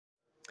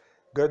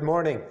Good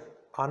morning.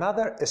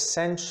 Another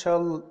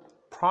essential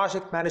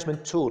project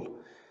management tool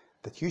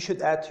that you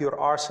should add to your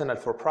arsenal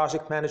for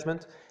project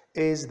management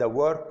is the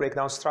work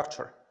breakdown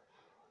structure.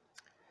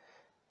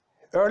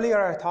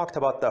 Earlier I talked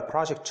about the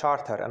project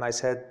charter and I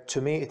said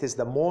to me it is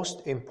the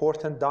most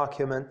important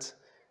document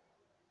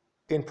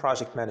in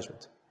project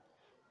management.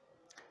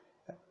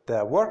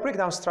 The work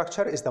breakdown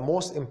structure is the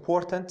most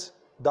important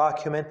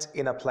document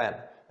in a plan.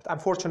 But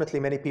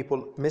unfortunately, many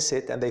people miss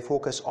it and they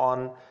focus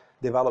on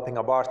developing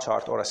a bar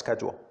chart or a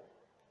schedule.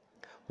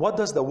 What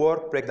does the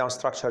work breakdown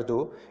structure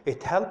do?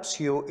 It helps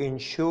you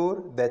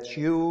ensure that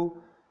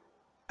you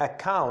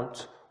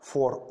account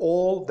for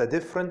all the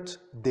different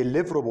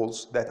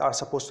deliverables that are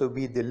supposed to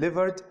be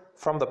delivered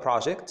from the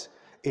project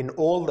in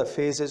all the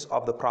phases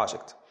of the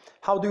project.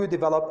 How do you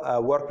develop a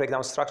work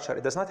breakdown structure?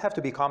 It does not have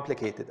to be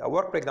complicated. A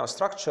work breakdown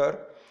structure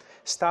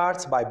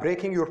starts by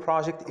breaking your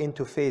project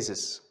into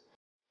phases.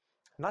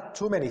 Not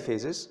too many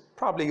phases,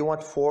 probably you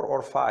want 4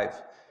 or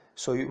 5.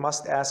 So you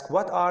must ask,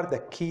 what are the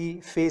key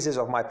phases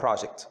of my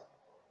project?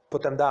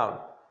 Put them down.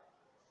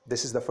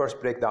 This is the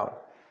first breakdown.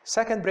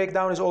 Second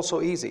breakdown is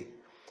also easy.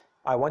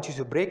 I want you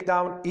to break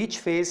down each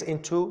phase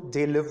into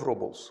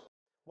deliverables.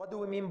 What do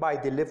we mean by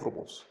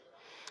deliverables?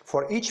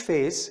 For each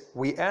phase,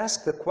 we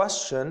ask the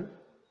question,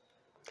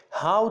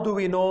 how do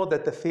we know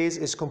that the phase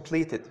is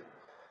completed?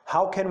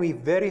 How can we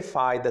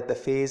verify that the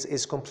phase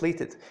is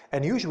completed?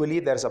 And usually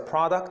there's a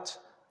product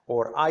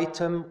or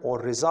item or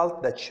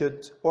result that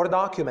should, or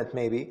document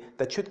maybe,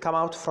 that should come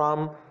out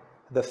from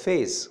the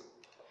phase.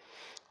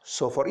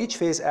 So for each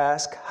phase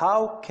ask,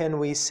 how can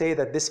we say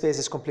that this phase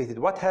is completed?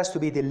 What has to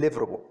be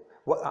deliverable?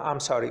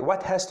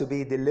 What has to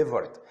be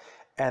delivered?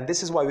 And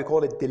this is why we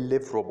call it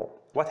deliverable.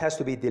 What has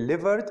to be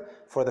delivered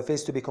for the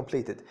phase to be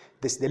completed?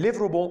 This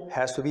deliverable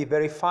has to be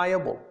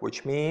verifiable,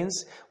 which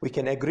means we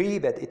can agree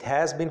that it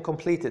has been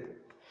completed.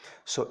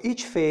 So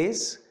each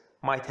phase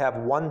might have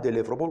one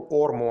deliverable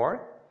or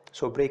more.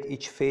 So break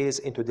each phase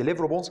into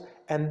deliverables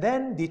and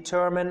then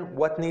determine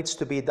what needs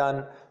to be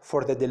done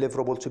for the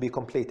deliverable to be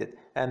completed.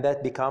 And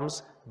that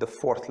becomes the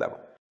 4th level.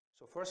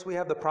 So first we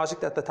have the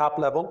project at the top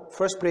level.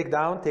 First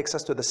breakdown takes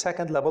us to the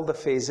 2nd level, the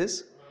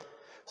phases.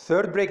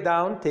 3rd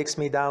breakdown takes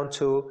me down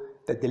to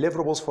the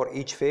deliverables for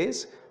each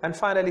phase. And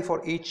finally,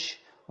 for each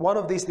one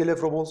of these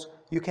deliverables,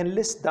 you can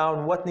list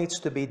down what needs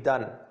to be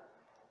done.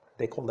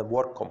 They call them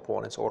work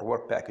components or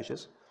work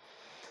packages.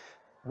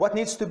 What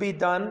needs to be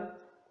done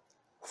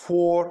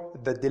for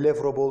the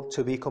deliverable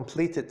to be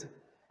completed.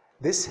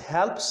 This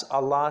helps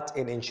a lot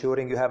in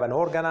ensuring you have an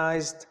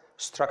organized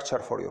structure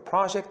for your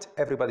project.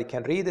 Everybody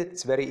can read it.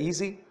 It's very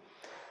easy.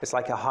 It's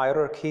like a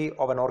hierarchy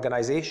of an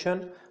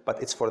organization,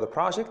 but it's for the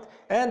project.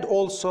 And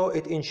also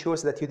it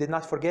ensures that you did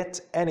not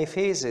forget any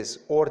phases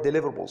or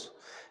deliverables.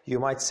 You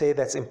might say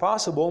that's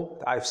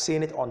impossible. I've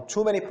seen it on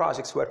too many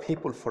projects where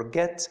people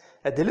forget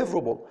a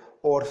deliverable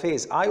or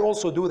phase. I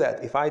also do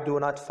that if I do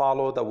not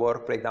follow the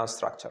work breakdown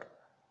structure.